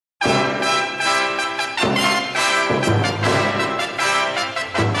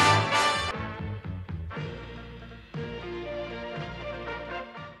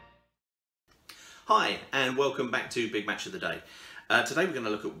Hi and welcome back to Big Match of the Day. Today we're going to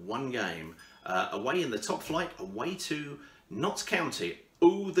look at one game away in the top flight, away to Notts County.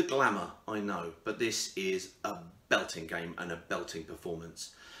 Oh, the glamour, I know, but this is a belting game and a belting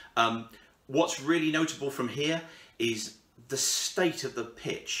performance. What's really notable from here is the state of the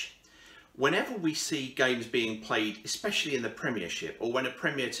pitch. Whenever we see games being played, especially in the Premiership, or when a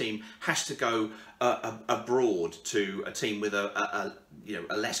Premier team has to go abroad to a team with a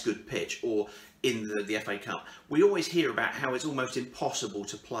less good pitch, or in the FA Cup, we always hear about how it's almost impossible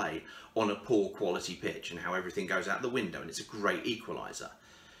to play on a poor quality pitch and how everything goes out the window and it's a great equaliser.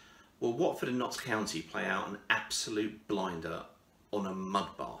 Well, Watford and Notts County play out an absolute blinder on a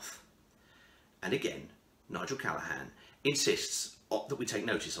mud bath. And again, Nigel Callaghan insists that we take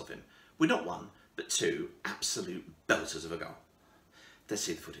notice of him. We're not one, but two absolute belters of a goal. Let's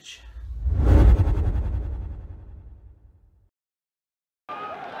see the footage.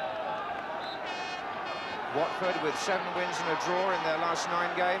 Watford with 7 wins and a draw in their last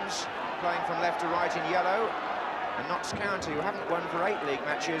 9 games, playing from left to right in yellow. And Notts County, who haven't won for 8 league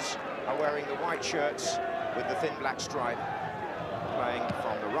matches, are wearing the white shirts with the thin black stripe, playing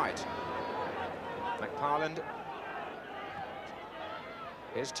from the right. McParland.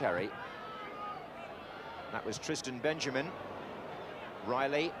 Here's Terry. That was Tristan Benjamin.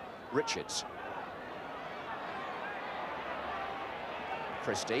 Reilly, Richards.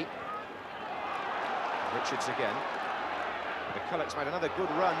 Christie. Richards again. McCulloch's made another good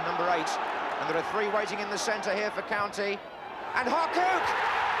run, number 8. And there are 3 waiting in the centre here for County. And Harcook!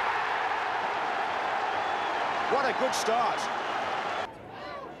 What a good start.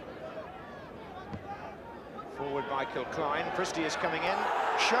 Forward by Kilcline. Christie is coming in.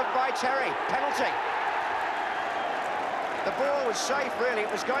 Shoved by Terry. Penalty. The ball was safe, really.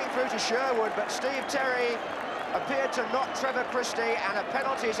 It was going through to Sherwood, but Steve Terry appeared to knock Trevor Christie, and a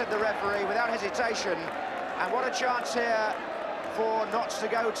penalty, said the referee, without hesitation. And what a chance here for Notts to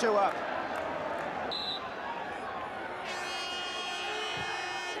go 2 up.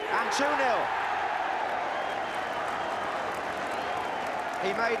 And 2-0.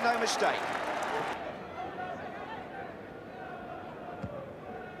 He made no mistake.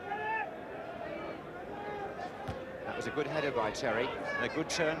 That was a good header by Terry, and a good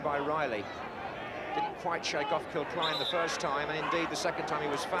turn by Reilly. Didn't quite shake off Kilcline the first time, and indeed the second time he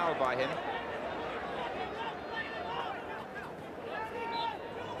was fouled by him.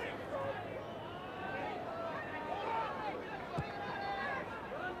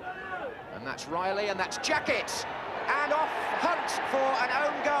 And that's Reilly, and that's Jackett, and off Hunt for an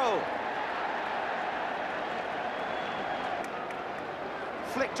own goal.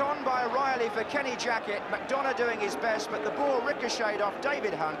 Flicked on by Reilly for Kenny Jackett. McDonough doing his best, but the ball ricocheted off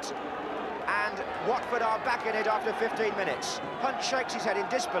David Hunt. And Watford are back in it after 15 minutes. Hunt shakes his head in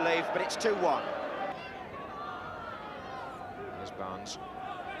disbelief, but it's 2-1. There's Barnes.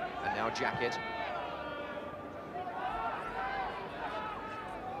 And now Jackett.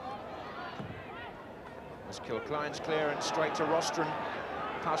 There's Kilcline's clearance straight to Rostron.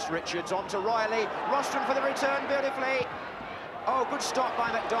 Past Richards, on to Reilly. Rostron for the return beautifully. Oh, good stop by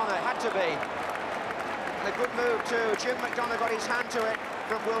McDonough, had to be. And a good move too. Jim McDonough got his hand to it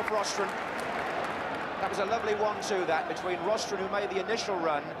from Wilf Rostron. That was a lovely 1-2, that, between Rostron, who made the initial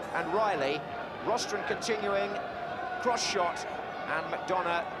run, and Reilly. Rostron continuing, cross shot, and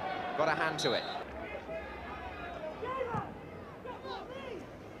McDonough got a hand to it.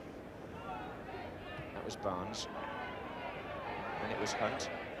 That was Barnes. And it was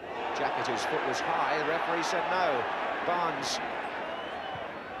Hunt. Jackett, whose foot was high, the referee said no. Barnes.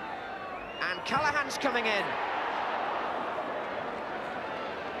 And Callaghan's coming in.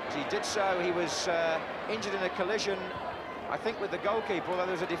 As he did so, he was injured in a collision, I think, with the goalkeeper, although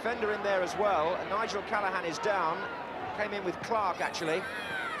there's a defender in there as well. And Nigel Callaghan is down. Came in with Clark, actually.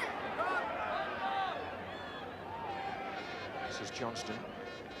 This is Johnston.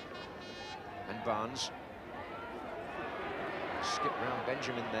 And Barnes. Skip round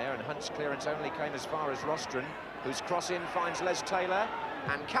Benjamin there, and Hunt's clearance only came as far as Rostron, whose cross-in finds Les Taylor.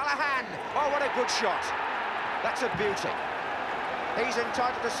 And Callaghan! Oh, what a good shot. That's a beauty. He's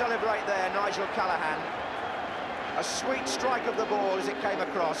entitled to celebrate there, Nigel Callaghan. A sweet strike of the ball as it came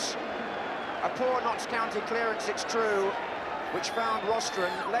across. A poor Notts County clearance, it's true, which found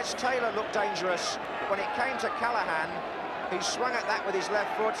Rostron. Les Taylor looked dangerous, but when it came to Callaghan, he swung at that with his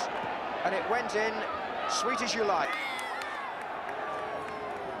left foot, and it went in, sweet as you like.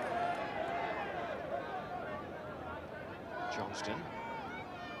 Johnston.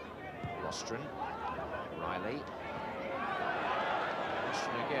 Rostron. Reilly.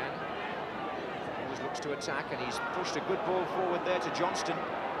 Rostron again. Always looks to attack, and he's pushed a good ball forward there to Johnston.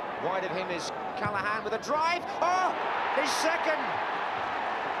 Wide of him is Callahan with a drive. Oh, his second.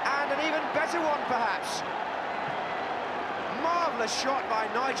 And an even better one, perhaps. Marvellous shot by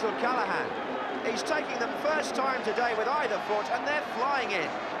Nigel Callahan. He's taking them first time today with either foot, and they're flying in.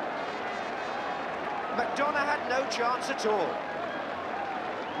 McDonough had no chance at all.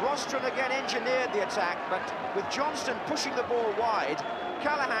 Rostron again engineered the attack, but with Johnston pushing the ball wide,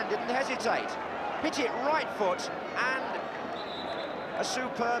 Callahan didn't hesitate. Hit it right foot, and a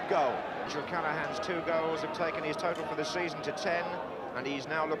superb goal. Nigel Callahan's 2 goals have taken his total for the season to 10, and he's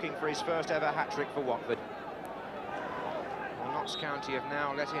now looking for his first ever hat-trick for Watford. Well, Notts County have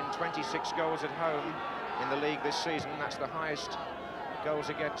now let in 26 goals at home in the league this season. That's the highest goals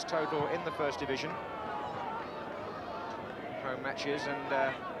against total in the First Division. Home matches,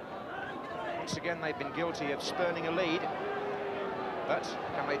 and once again they've been guilty of spurning a lead. But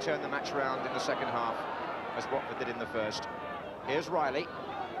can they turn the match round in the second half, as Watford did in the first? Here's Reilly.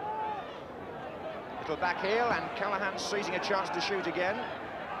 Little back heel, and Callahan seizing a chance to shoot again.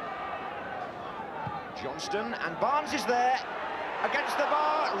 Johnston, and Barnes is there. Against the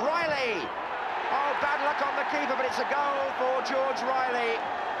bar, Reilly. Oh, bad luck on the keeper, but it's a goal for George Reilly.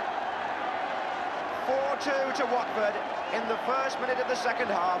 4-2 to Watford in the first minute of the second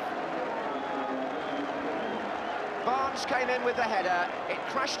half. Barnes came in with the header. It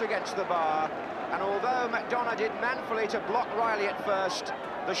crashed against the bar, and although McDonough did manfully to block Reilly at first,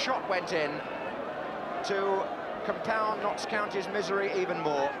 the shot went in to compound Notts County's misery even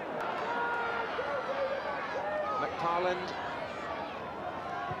more. McParland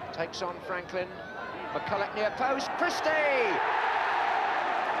takes on Franklin. McCulloch near post. Christie!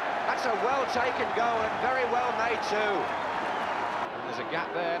 That's a well-taken goal, and very well made too. And there's a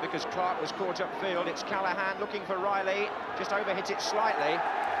gap there because Clark was caught upfield. It's Callahan looking for Reilly. Just overhit it slightly.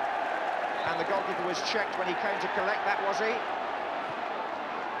 And the goalkeeper was checked when he came to collect that, was he?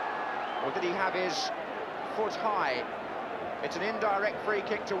 Or did he have his foot high? It's an indirect free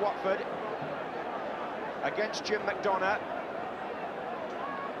kick to Watford against Jim McDonough.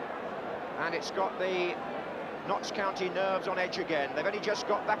 And it's got the Notts County nerves on edge again. They've only just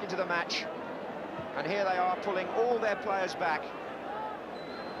got back into the match, and here they are pulling all their players back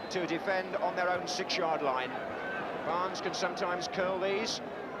to defend on their own 6-yard line. Barnes can sometimes curl these.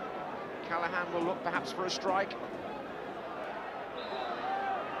 Callahan will look perhaps for a strike.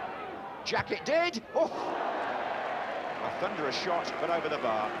 Jackett did! Oh! A thunderous shot, but over the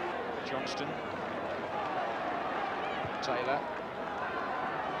bar. Johnston. Taylor.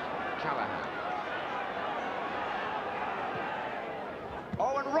 Callahan.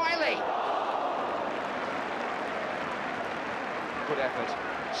 Oh, and Reilly! Good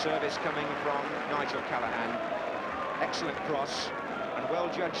effort. Service coming from Nigel Callahan. Excellent cross, and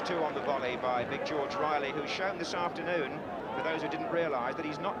well judged too on the volley by big George Reilly, who's shown this afternoon, for those who didn't realise, that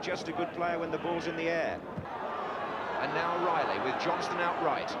he's not just a good player when the ball's in the air. And now Reilly with Johnston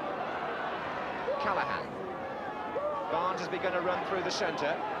outright. Callahan. Barnes has begun to run through the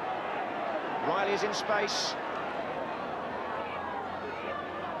centre. Reilly is in space.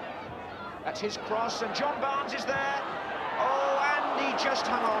 That's his cross, and John Barnes is there. Oh, and he just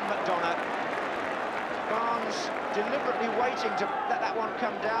hung on McDonough. Barnes deliberately waiting to let that one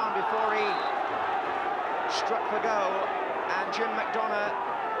come down before he struck for goal, and Jim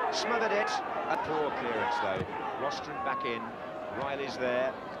McDonough smothered it. A poor clearance, though. Rostron back in. Reilly's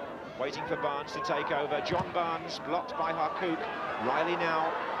there, waiting for Barnes to take over. John Barnes blocked by Harcook. Reilly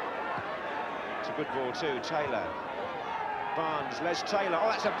now. It's a good ball too. Taylor. Barnes, Les Taylor.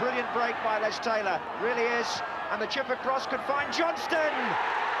 Oh, that's a brilliant break by Les Taylor. Really is. And the chip across could find Johnston.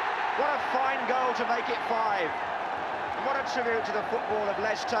 What a fine goal to make it 5. And what a tribute to the football of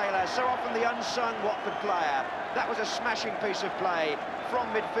Les Taylor, so often the unsung Watford player. That was a smashing piece of play from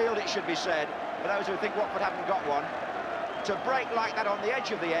midfield, it should be said, for those who think Watford haven't got one. To break like that on the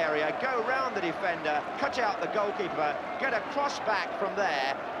edge of the area, go round the defender, cut out the goalkeeper, get a cross back from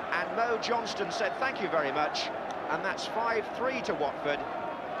there, and Mo Johnston said thank you very much, and that's 5-3 to Watford.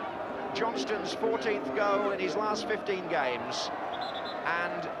 Johnston's 14th goal in his last 15 games,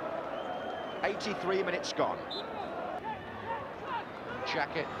 and 83 minutes gone.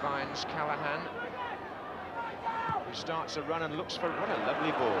 Jackett finds Callahan, who starts a run and looks for... What a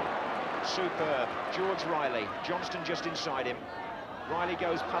lovely ball. Superb. George Reilly. Johnston just inside him. Reilly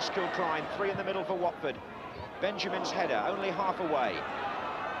goes past Kilcline. 3 in the middle for Watford. Benjamin's header, only half away.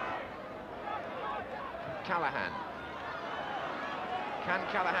 Callahan. Can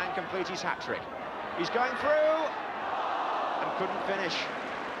Callahan complete his hat-trick? He's going through and couldn't finish.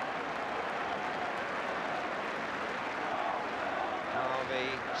 Now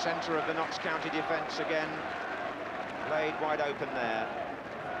the centre of the Notts County defence again laid wide open there.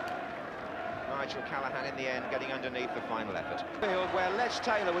 Nigel Callaghan in the end getting underneath the final effort. Where Les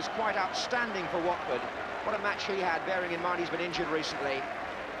Taylor was quite outstanding for Watford. What a match he had, bearing in mind he's been injured recently.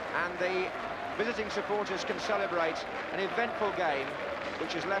 And the visiting supporters can celebrate an eventful game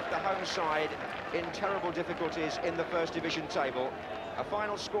which has left the home side in terrible difficulties in the First Division table. A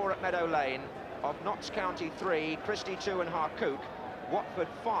final score at Meadow Lane of Notts County 3, Christie 2 and Harcook, Watford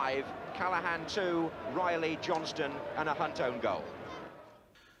 5, Callaghan 2, Reilly, Johnston and a Hunt own goal.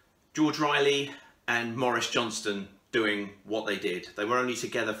 George Reilly and Maurice Johnston doing what they did. They were only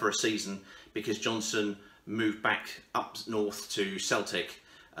together for a season because Johnston moved back up north to Celtic,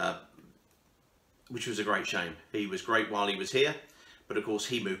 which was a great shame. He was great while he was here, but of course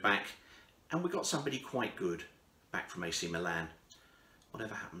he moved back and we got somebody quite good back from AC Milan.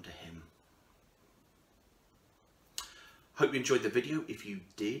 Whatever happened to him? Hope you enjoyed the video. If you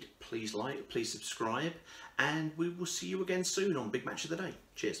did, please like, please subscribe, and we will see you again soon on Big Match of the Day.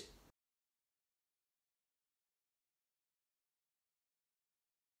 Cheers.